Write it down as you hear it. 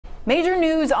Major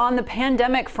news on the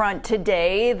pandemic front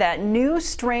today. That new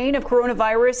strain of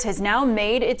coronavirus has now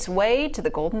made its way to the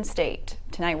Golden State.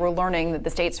 Tonight, we're learning that the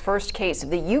state's first case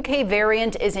of the UK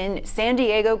variant is in San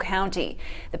Diego County.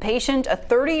 The patient, a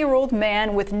 30-year-old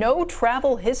man with no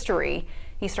travel history.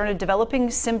 He started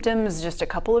developing symptoms just a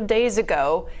couple of days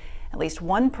ago. At least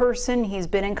one person he's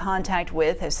been in contact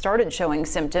with has started showing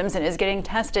symptoms and is getting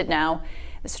tested now.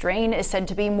 The strain is said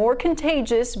to be more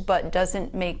contagious, but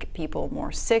doesn't make people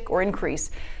more sick or increase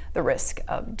the risk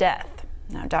of death.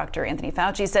 Now, Dr. Anthony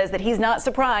Fauci says that he's not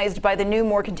surprised by the new,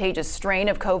 more contagious strain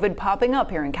of COVID popping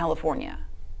up here in California.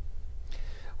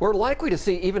 We're likely to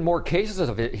see even more cases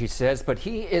of it, he says, but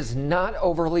he is not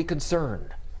overly concerned.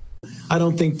 I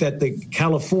don't think that the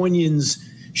Californians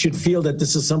should feel that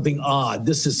this is something odd.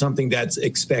 This is something that's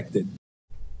expected.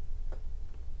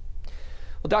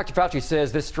 Well, Dr. Fauci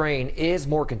says this strain is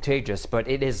more contagious, but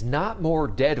it is not more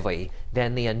deadly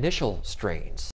than the initial strains.